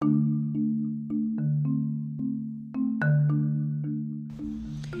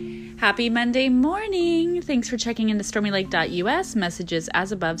Happy Monday morning! Thanks for checking into stormylake.us, messages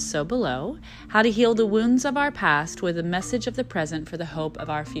as above, so below. How to heal the wounds of our past with a message of the present for the hope of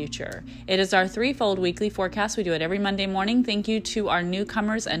our future. It is our threefold weekly forecast. We do it every Monday morning. Thank you to our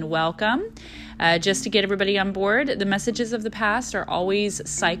newcomers and welcome. Just to get everybody on board, the messages of the past are always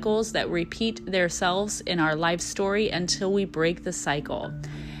cycles that repeat themselves in our life story until we break the cycle.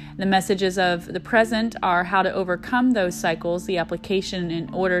 The messages of the present are how to overcome those cycles, the application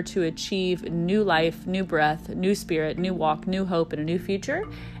in order to achieve new life, new breath, new spirit, new walk, new hope, and a new future.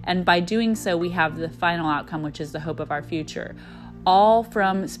 And by doing so, we have the final outcome, which is the hope of our future. All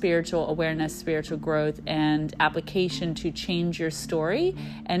from spiritual awareness, spiritual growth, and application to change your story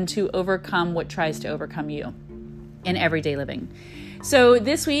and to overcome what tries to overcome you in everyday living. So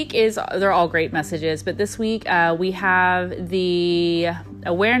this week they're all great messages, but this week we have the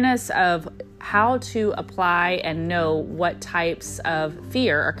awareness of how to apply and know what types of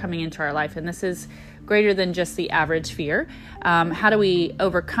fear are coming into our life. And this is greater than just the average fear. How do we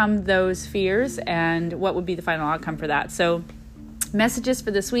overcome those fears and what would be the final outcome for that? So messages for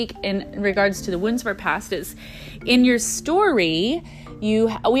this week in regards to the wounds of our past is, in your story,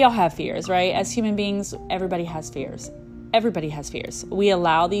 we all have fears, right? As human beings, everybody has fears. Everybody has fears. We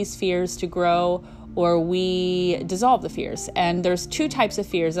allow these fears to grow or we dissolve the fears. And there's two types of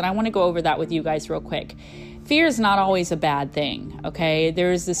fears, and I want to go over that with you guys real quick. Fear is not always a bad thing, okay?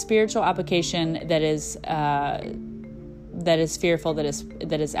 There's the spiritual application that is fearful,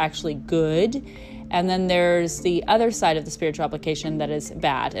 that is actually good. And then there's the other side of the spiritual application that is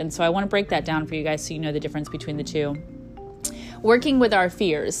bad. And so I want to break that down for you guys so you know the difference between the two. Working with our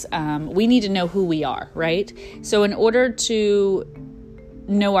fears, we need to know who we are, right? So in order to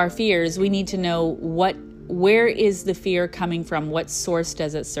know our fears, we need to know where is the fear coming from? What source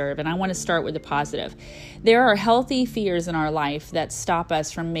does it serve? And I want to start with the positive. There are healthy fears in our life that stop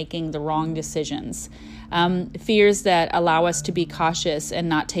us from making the wrong decisions. Fears that allow us to be cautious and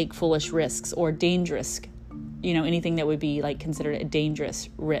not take foolish risks or dangerous, anything that would be like considered a dangerous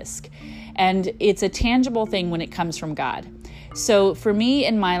risk. And it's a tangible thing when it comes from God. So for me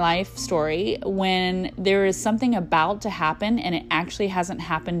in my life story, when there is something about to happen and it actually hasn't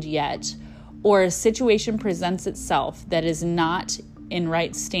happened yet, or a situation presents itself that is not in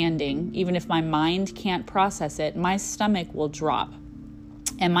right standing, even if my mind can't process it, my stomach will drop.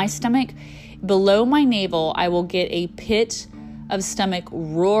 And my stomach, below my navel, I will get a pit of stomach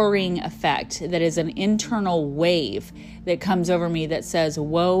roaring effect that is an internal wave that comes over me that says,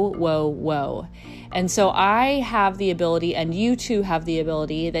 whoa, whoa, whoa. And so I have the ability, and you too have the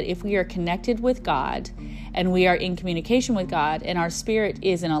ability, that if we are connected with God and we are in communication with God and our spirit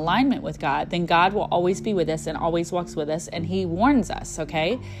is in alignment with God, then God will always be with us and always walks with us, and He warns us,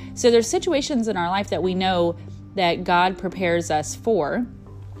 okay? So there's situations in our life that we know that God prepares us for.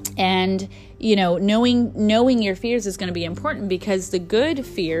 And, knowing your fears is going to be important, because the good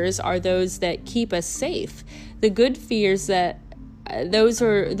fears are those that keep us safe. The good fears those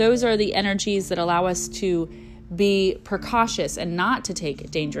are the energies that allow us to be precautious and not to take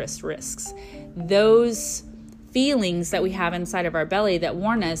dangerous risks. Those feelings that we have inside of our belly that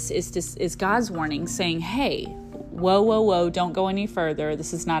warn us is God's warning, saying, hey, whoa, whoa, whoa, don't go any further.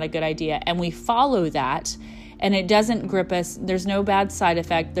 This is not a good idea. And we follow that. And it doesn't grip us. There's no bad side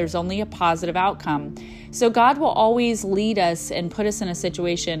effect. There's only a positive outcome. So God will always lead us and put us in a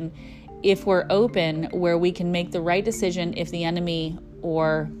situation, if we're open, where we can make the right decision if the enemy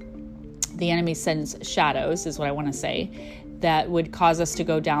sends shadows, is what I want to say, that would cause us to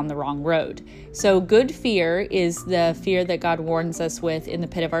go down the wrong road. So good fear is the fear that God warns us with in the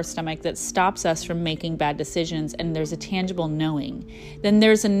pit of our stomach that stops us from making bad decisions, and there's a tangible knowing. Then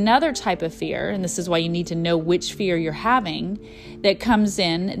there's another type of fear, and this is why you need to know which fear you're having, that comes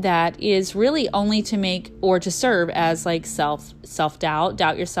in that is really only to make or to serve as like self-doubt,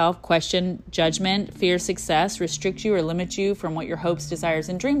 doubt yourself, question judgment, fear success, restrict you or limit you from what your hopes, desires,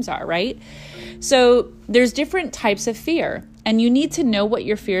 and dreams are, right? So there's different types of fear, and you need to know what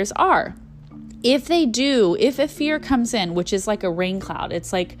your fears are. If a fear comes in, which is like a rain cloud,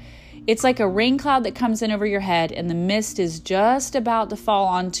 it's like a rain cloud that comes in over your head, and the mist is just about to fall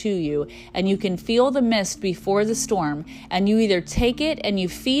onto you, and you can feel the mist before the storm, and you either take it and you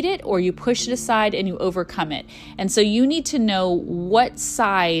feed it, or you push it aside and you overcome it. And so you need to know what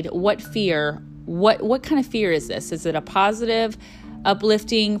side, what fear, what kind of fear is this? Is it a positive,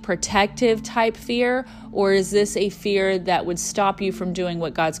 uplifting, protective type fear, or is this a fear that would stop you from doing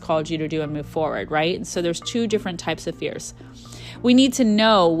what God's called you to do and move forward, right? And so there's two different types of fears. We need to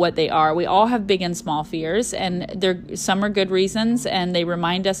know what they are. We all have big and small fears, and some are good reasons, and they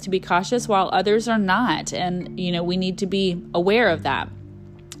remind us to be cautious, while others are not. And, we need to be aware of that.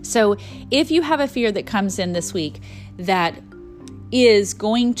 So if you have a fear that comes in this week that is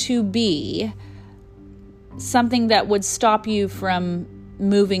going to be something that would stop you from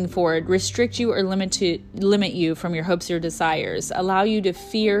moving forward, restrict you or limit you from your hopes or desires, allow you to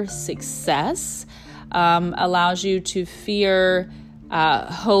fear success, allows you to fear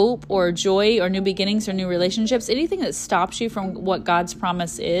hope or joy or new beginnings or new relationships, anything that stops you from what God's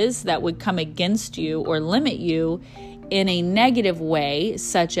promise is that would come against you or limit you in a negative way,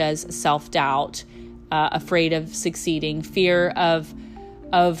 such as self-doubt, afraid of succeeding, fear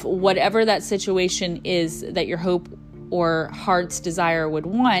of whatever that situation is that your hope or heart's desire would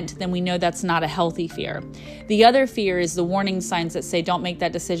want, then we know that's not a healthy fear. The other fear is the warning signs that say, don't make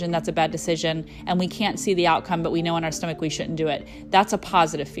that decision, that's a bad decision, and we can't see the outcome, but we know in our stomach we shouldn't do it. That's a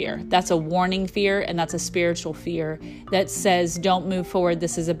positive fear. That's a warning fear, and that's a spiritual fear that says, don't move forward,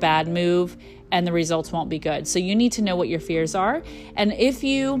 this is a bad move, and the results won't be good. So you need to know what your fears are, and if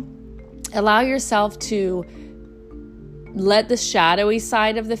you allow yourself to let the shadowy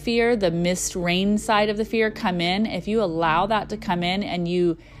side of the fear, the mist rain side of the fear come in, if you allow that to come in and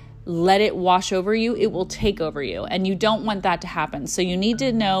you let it wash over you, it will take over you. And you don't want that to happen. So you need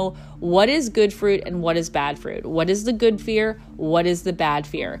to know what is good fruit and what is bad fruit. What is the good fear? What is the bad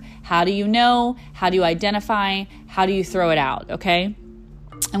fear? How do you know? How do you identify? How do you throw it out? Okay?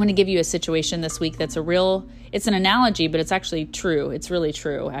 I'm going to give you a situation this week that's it's an analogy, but it's actually true. It's really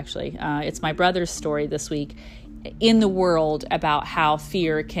true, actually. It's my brother's story this week in the world about how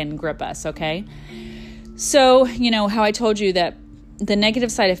fear can grip us, okay? So, how I told you that the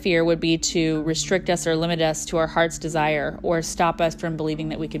negative side of fear would be to restrict us or limit us to our heart's desire or stop us from believing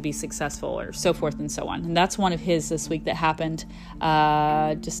that we could be successful or so forth and so on. And that's one of his this week that happened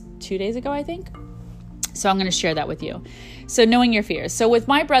just 2 days ago, I think. So I'm going to share that with you. So knowing your fears. So with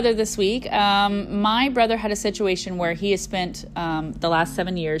my brother this week, my brother had a situation where he has spent the last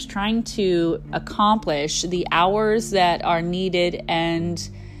 7 years trying to accomplish the hours that are needed and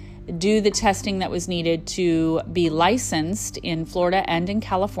do the testing that was needed to be licensed in Florida and in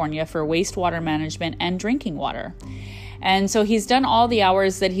California for wastewater management and drinking water. And so he's done all the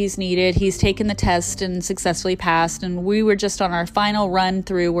hours that he's needed. He's taken the test and successfully passed. And we were just on our final run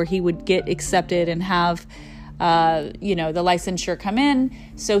through where he would get accepted and have, the licensure come in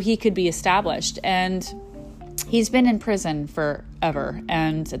so he could be established. And he's been in prison forever.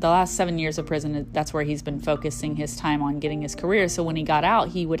 And the last 7 years of prison, that's where he's been focusing his time on getting his career. So when he got out,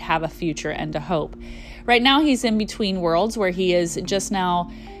 he would have a future and a hope. Right now, he's in between worlds where he is just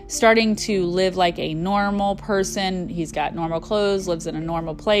now starting to live like a normal person. He's got normal clothes, lives in a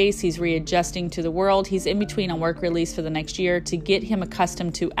normal place. He's readjusting to the world. He's in between a work release for the next year to get him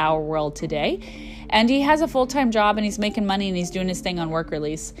accustomed to our world today. And he has a full-time job and he's making money and he's doing his thing on work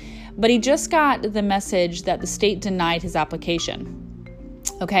release. But he just got the message that the state denied his application.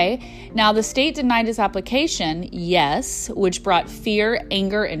 Okay, now the state denied his application, yes, which brought fear,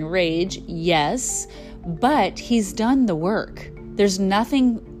 anger, and rage, yes, but he's done the work. There's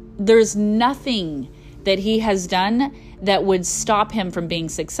nothing that he has done that would stop him from being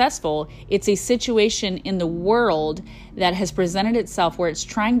successful. It's a situation in the world that has presented itself where it's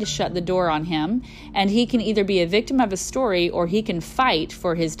trying to shut the door on him, and he can either be a victim of a story or he can fight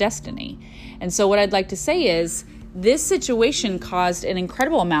for his destiny. And so what I'd like to say is, this situation caused an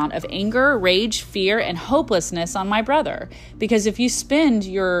incredible amount of anger, rage, fear, and hopelessness on my brother. Because if you spend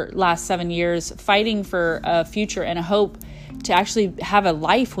your last 7 years fighting for a future and a hope to actually have a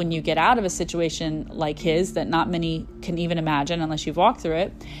life when you get out of a situation like his that not many can even imagine unless you've walked through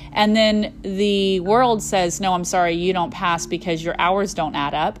it, and then the world says, no, I'm sorry, you don't pass because your hours don't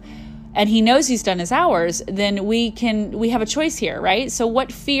add up, and he knows he's done his hours, then we have a choice here, right? So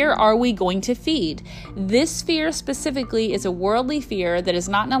what fear are we going to feed? This fear specifically is a worldly fear that is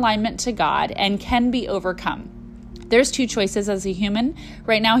not in alignment to God and can be overcome. There's two choices as a human.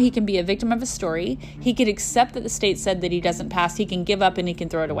 Right now, he can be a victim of a story. He could accept that the state said that he doesn't pass. He can give up and he can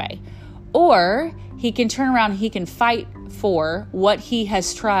throw it away. Or he can turn around and he can fight for what he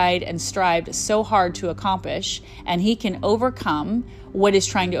has tried and strived so hard to accomplish, and he can overcome what is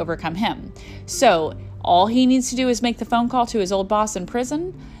trying to overcome him. So all he needs to do is make the phone call to his old boss in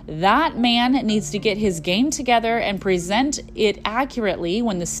prison. That man needs to get his game together and present it accurately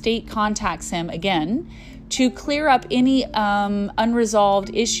when the state contacts him again, to clear up any unresolved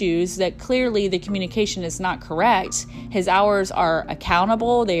issues that clearly the communication is not correct. His hours are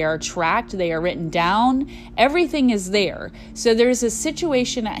accountable, they are tracked, they are written down, everything is there. So there's a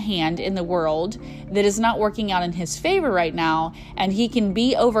situation at hand in the world that is not working out in his favor right now, and he can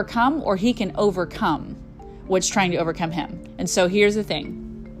be overcome or he can overcome what's trying to overcome him. And so here's the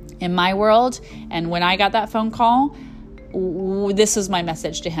thing. In my world, and when I got that phone call, this is my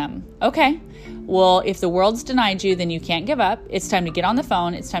message to him. Okay, well, if the world's denied you, then you can't give up. It's time to get on the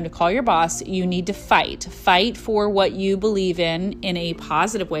phone. It's time to call your boss. You need to fight. Fight for what you believe in a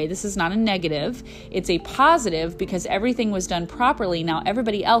positive way. This is not a negative. It's a positive because everything was done properly. Now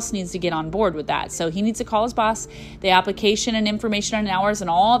everybody else needs to get on board with that. So he needs to call his boss. The application and information and hours and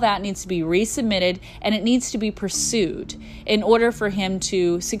all that needs to be resubmitted, and it needs to be pursued in order for him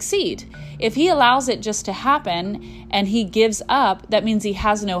to succeed. If he allows it just to happen and he gives up, that means he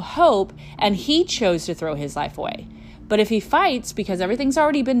has no hope and he chose to throw his life away. But if he fights, because everything's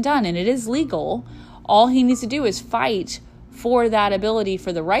already been done and it is legal, all he needs to do is fight for that ability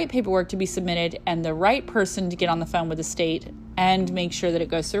for the right paperwork to be submitted and the right person to get on the phone with the state and make sure that it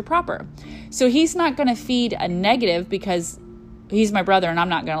goes through proper. So he's not going to feed a negative because he's my brother and I'm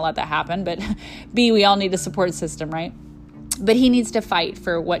not going to let that happen. But B, we all need a support system, right? But he needs to fight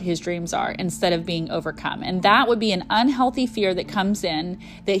for what his dreams are instead of being overcome. And that would be an unhealthy fear that comes in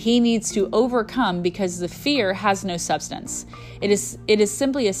that he needs to overcome because the fear has no substance. It is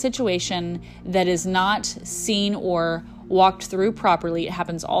simply a situation that is not seen or walked through properly. It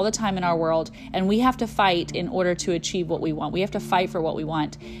happens all the time in our world, and we have to fight in order to achieve what we want. We have to fight for what we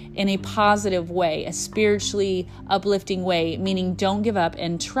want in a positive way, a spiritually uplifting way, meaning don't give up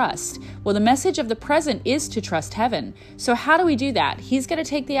and trust. Well, the message of the present is to trust heaven. So how do we do that? He's going to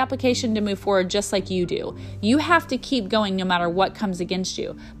take the application to move forward just like you do. You have to keep going no matter what comes against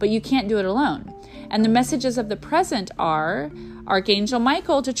you, but you can't do it alone. And the messages of the present are Archangel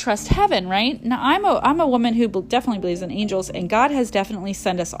Michael to trust heaven, right? Now, I'm a woman who definitely believes in angels, and God has definitely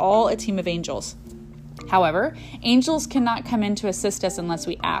sent us all a team of angels. However, angels cannot come in to assist us unless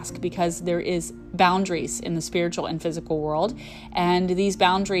we ask, because there is boundaries in the spiritual and physical world, and these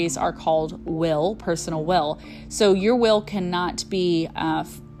boundaries are called will, personal will. So your will cannot be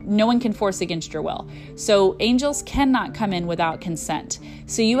no one can force against your will. So angels cannot come in without consent.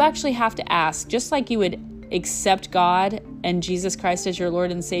 So you actually have to ask, just like you would accept God and Jesus Christ as your Lord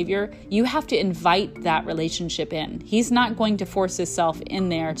and Savior, you have to invite that relationship in. He's not going to force himself in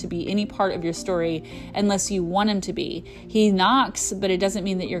there to be any part of your story unless you want him to be. He knocks, but it doesn't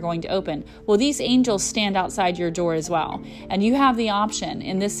mean that you're going to open. Well, these angels stand outside your door as well. And you have the option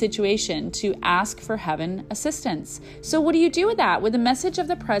in this situation to ask for heaven assistance. So what do you do with that? With the message of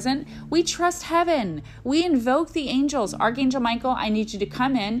the present, we trust heaven. We invoke the angels. Archangel Michael, I need you to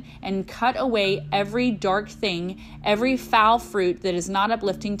come in and cut away every dark thing, every foul fruit that is not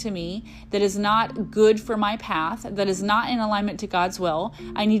uplifting to me, that is not good for my path, that is not in alignment to God's will.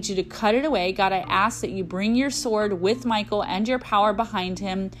 I need you to cut it away. God, I ask that you bring your sword with Michael and your power behind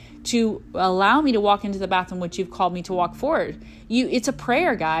him to allow me to walk into the path in which you've called me to walk forward. It's a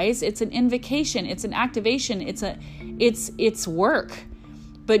prayer, guys. It's an invocation. It's an activation. It's work.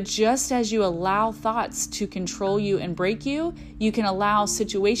 But just as you allow thoughts to control you and break you, you can allow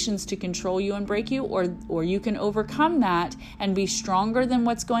situations to control you and break you, or you can overcome that and be stronger than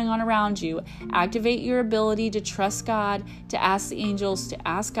what's going on around you. Activate your ability to trust God, to ask the angels, to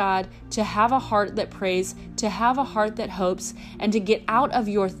ask God, to have a heart that prays, to have a heart that hopes, and to get out of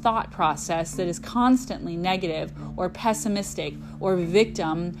your thought process that is constantly negative or pessimistic or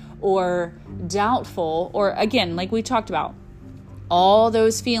victim or doubtful, or again, like we talked about, all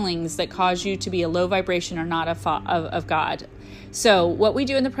those feelings that cause you to be a low vibration are not of God. So what we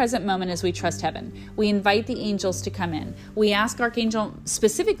do in the present moment is we trust heaven. We invite the angels to come in. We ask Archangel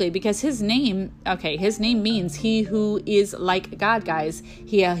specifically because his name means he who is like God, guys.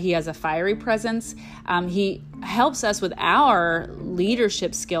 He has a fiery presence. He helps us with our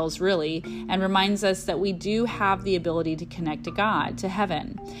leadership skills, really, and reminds us that we do have the ability to connect to God, to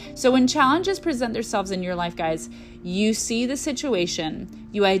heaven. So when challenges present themselves in your life, guys, you see the situation,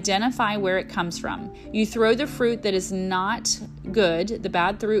 you identify where it comes from, you throw the fruit that is not good, the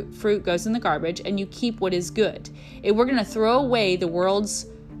bad fruit goes in the garbage, and you keep what is good. We're going to throw away the world's,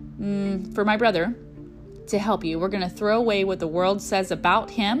 for my brother, to help you, we're going to throw away what the world says about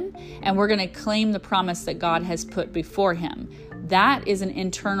him, and we're going to claim the promise that God has put before him. That is an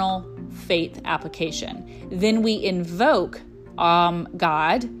internal faith application. Then we invoke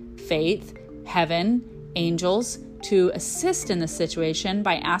God, faith, heaven, angels, to assist in the situation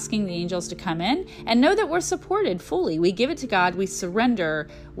by asking the angels to come in and know that we're supported fully. We give it to God, we surrender,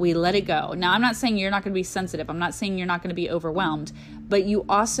 we let it go. Now, I'm not saying you're not going to be sensitive. I'm not saying you're not going to be overwhelmed, but you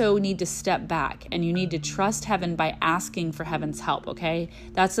also need to step back and you need to trust heaven by asking for heaven's help, okay?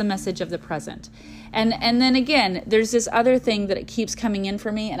 That's the message of the present. And then again, there's this other thing that it keeps coming in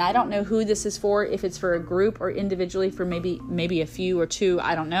for me, and I don't know who this is for, if it's for a group or individually for maybe a few or two,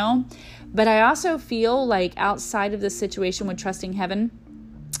 I don't know. But I also feel like outside of this situation with trusting heaven,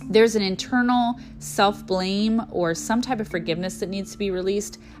 there's an internal self-blame or some type of forgiveness that needs to be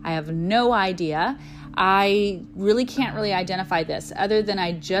released. I have no idea. I really can't really identify this other than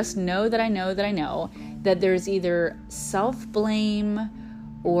I just know that there's either self-blame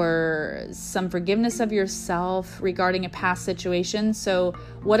or some forgiveness of yourself regarding a past situation. So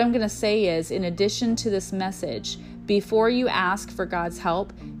what I'm going to say is, in addition to this message, before you ask for God's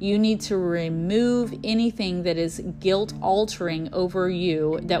help, you need to remove anything that is guilt altering over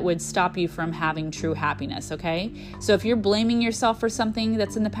you that would stop you from having true happiness, okay? So if you're blaming yourself for something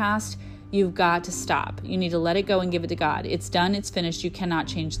that's in the past, you've got to stop. You need to let it go and give it to God. It's done. It's finished. You cannot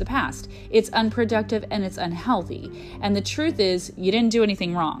change the past. It's unproductive and it's unhealthy. And the truth is, you didn't do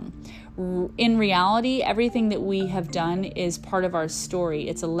anything wrong. In reality, everything that we have done is part of our story.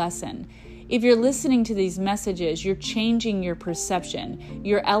 It's a lesson. If you're listening to these messages, you're changing your perception.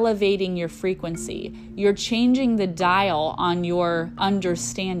 You're elevating your frequency. You're changing the dial on your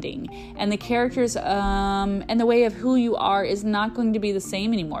understanding. And the characters and the way of who you are is not going to be the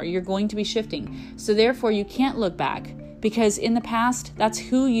same anymore. You're going to be shifting. So therefore, you can't look back, because in the past, that's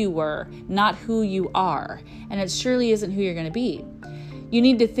who you were, not who you are. And it surely isn't who you're going to be. You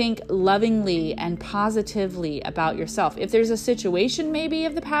need to think lovingly and positively about yourself. If there's a situation maybe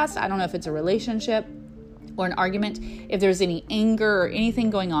of the past, I don't know if it's a relationship or an argument, if there's any anger or anything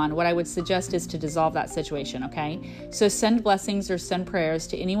going on, what I would suggest is to dissolve that situation, okay? So send blessings or send prayers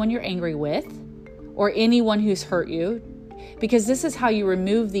to anyone you're angry with or anyone who's hurt you, because this is how you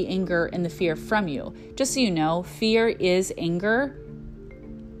remove the anger and the fear from you. Just so you know, fear is anger.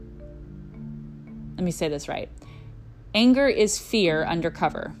 Let me say this right. Anger is fear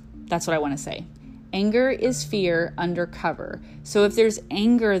undercover. That's what I want to say. Anger is fear undercover. So if there's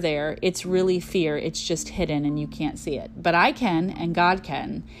anger there, it's really fear. It's just hidden and you can't see it. But I can and God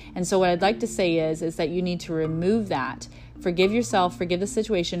can. And so what I'd like to say is that you need to remove that. Forgive yourself, forgive the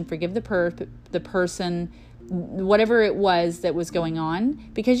situation, forgive the person, whatever it was that was going on,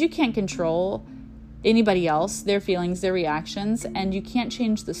 because you can't control anybody else, their feelings, their reactions, and you can't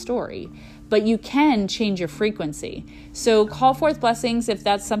change the story. But you can change your frequency. So call forth blessings if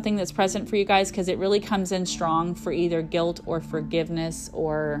that's something that's present for you guys, because it really comes in strong for either guilt or forgiveness,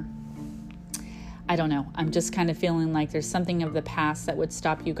 or I don't know. I'm just kind of feeling like there's something of the past that would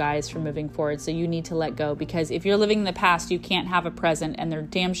stop you guys from moving forward. So you need to let go, because if you're living in the past, you can't have a present, and there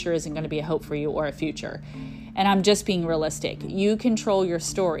damn sure isn't going to be a hope for you or a future. And I'm just being realistic. You control your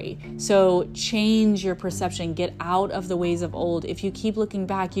story. So change your perception. Get out of the ways of old. If you keep looking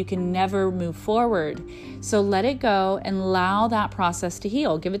back, you can never move forward. So let it go and allow that process to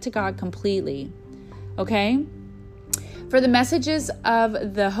heal. Give it to God completely. Okay? For the messages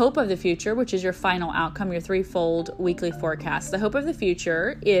of the hope of the future, which is your final outcome, your threefold weekly forecast, the hope of the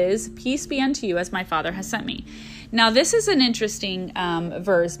future is, peace be unto you as my Father has sent me. Now, this is an interesting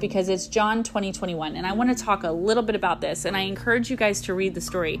verse because it's John 20:21, and I want to talk a little bit about this, and I encourage you guys to read the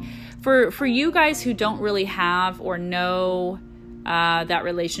story. For you guys who don't really have or know that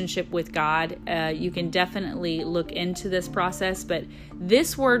relationship with God, you can definitely look into this process, but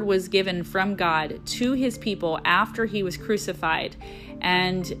this word was given from God to his people after he was crucified,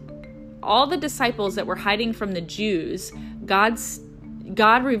 and all the disciples that were hiding from the Jews, God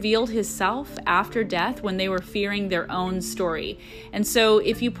revealed himself after death when they were fearing their own story. And so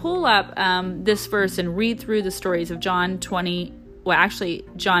if you pull up this verse and read through the stories of John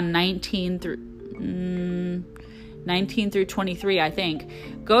 19 through 23, I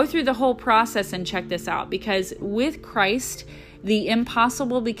think, go through the whole process and check this out, because with Christ, the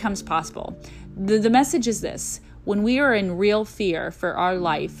impossible becomes possible. The message is this: when we are in real fear for our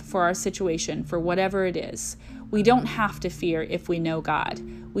life, for our situation, for whatever it is, we don't have to fear if we know God.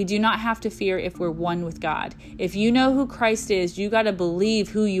 We do not have to fear if we're one with God. If you know who Christ is, you got to believe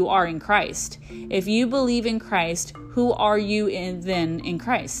who you are in Christ. If you believe in Christ, who are you then in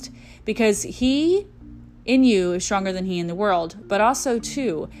Christ? Because he in you is stronger than he in the world. But also,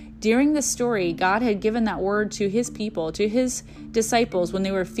 too, during the story, God had given that word to his people, to his disciples, when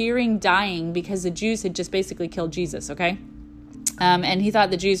they were fearing dying because the Jews had just basically killed Jesus, okay? And he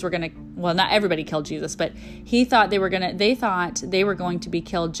thought the Jews were going to, well, not everybody killed Jesus, but they thought they were going to be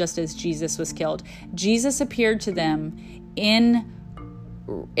killed just as Jesus was killed. Jesus appeared to them in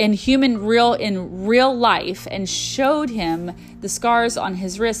real life and showed him the scars on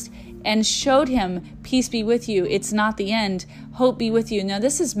his wrist and showed him, peace be with you. It's not the end. Hope be with you. Now,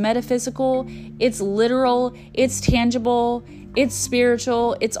 this is metaphysical. It's literal. It's tangible. It's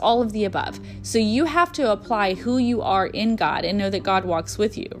spiritual. It's all of the above. So you have to apply who you are in God and know that God walks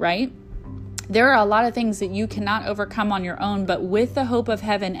with you, right? There are a lot of things that you cannot overcome on your own, but with the hope of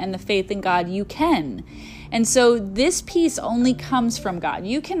heaven and the faith in God, you can. And so this peace only comes from God.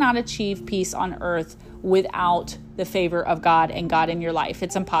 You cannot achieve peace on earth without the favor of God and God in your life.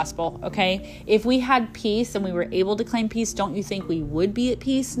 It's impossible, okay? If we had peace and we were able to claim peace, don't you think we would be at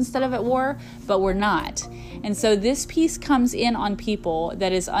peace instead of at war? But we're not. And so this peace comes in on people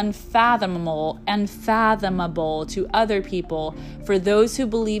that is unfathomable to other people. For those who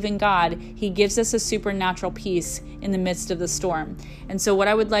believe in God, He gives us a supernatural peace in the midst of the storm. And so what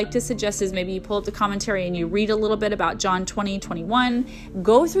I would like to suggest is maybe you pull up the commentary and you read a little bit about John 20:21.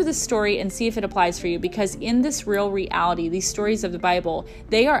 Go through the story and see if it applies for you, because in this real reality, these stories of the Bible,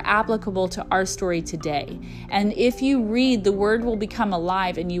 they are applicable to our story today. And if you read, the word will become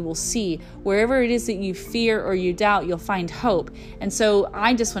alive and you will see wherever it is that you fear or you doubt, you'll find hope. And so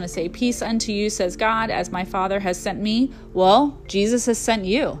I just want to say, peace unto you, says God, as my Father has sent me. Well, Jesus has sent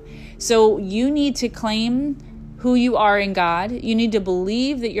you. So you need to claim who you are in God. You need to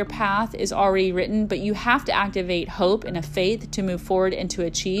believe that your path is already written, but you have to activate hope and a faith to move forward and to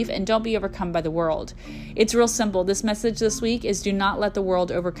achieve, and don't be overcome by the world. It's real simple. This message this week is, do not let the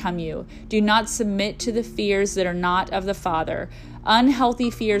world overcome you. Do not submit to the fears that are not of the Father.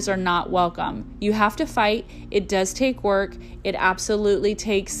 Unhealthy fears are not welcome. You have to fight. It does take work. It absolutely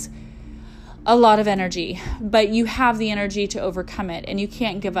takes a lot of energy, but you have the energy to overcome it, and you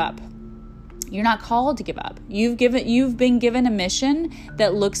can't give up. You're not called to give up. You've been given a mission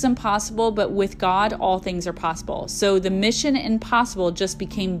that looks impossible, but with God, all things are possible. So the mission impossible just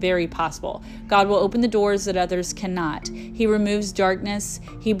became very possible. God will open the doors that others cannot. He removes darkness.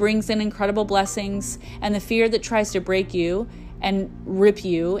 He brings in incredible blessings, and the fear that tries to break you and rip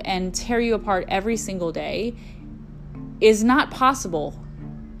you and tear you apart every single day is not possible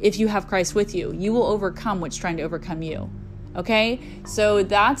if you have Christ with you. You will overcome what's trying to overcome you. Okay, so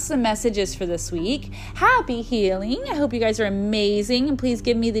that's the messages for this week. Happy healing. I hope you guys are amazing. And please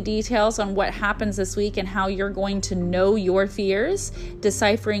give me the details on what happens this week and how you're going to know your fears,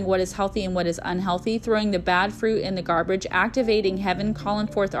 deciphering what is healthy and what is unhealthy, throwing the bad fruit in the garbage, activating heaven, calling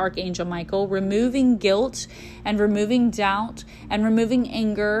forth Archangel Michael, removing guilt and removing doubt and removing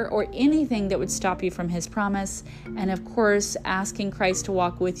anger or anything that would stop you from His promise. And of course, asking Christ to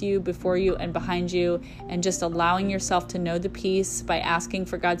walk with you, before you, and behind you, and just allowing yourself to know the peace by asking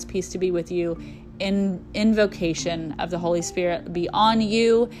for God's peace to be with you. In invocation of the Holy Spirit be on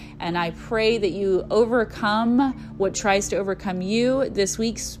you, and I pray that you overcome what tries to overcome you this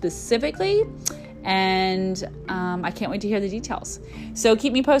week specifically. And I can't wait to hear the details. So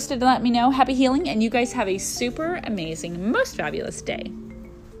keep me posted and let me know. Happy healing, and you guys have a super amazing, most fabulous day.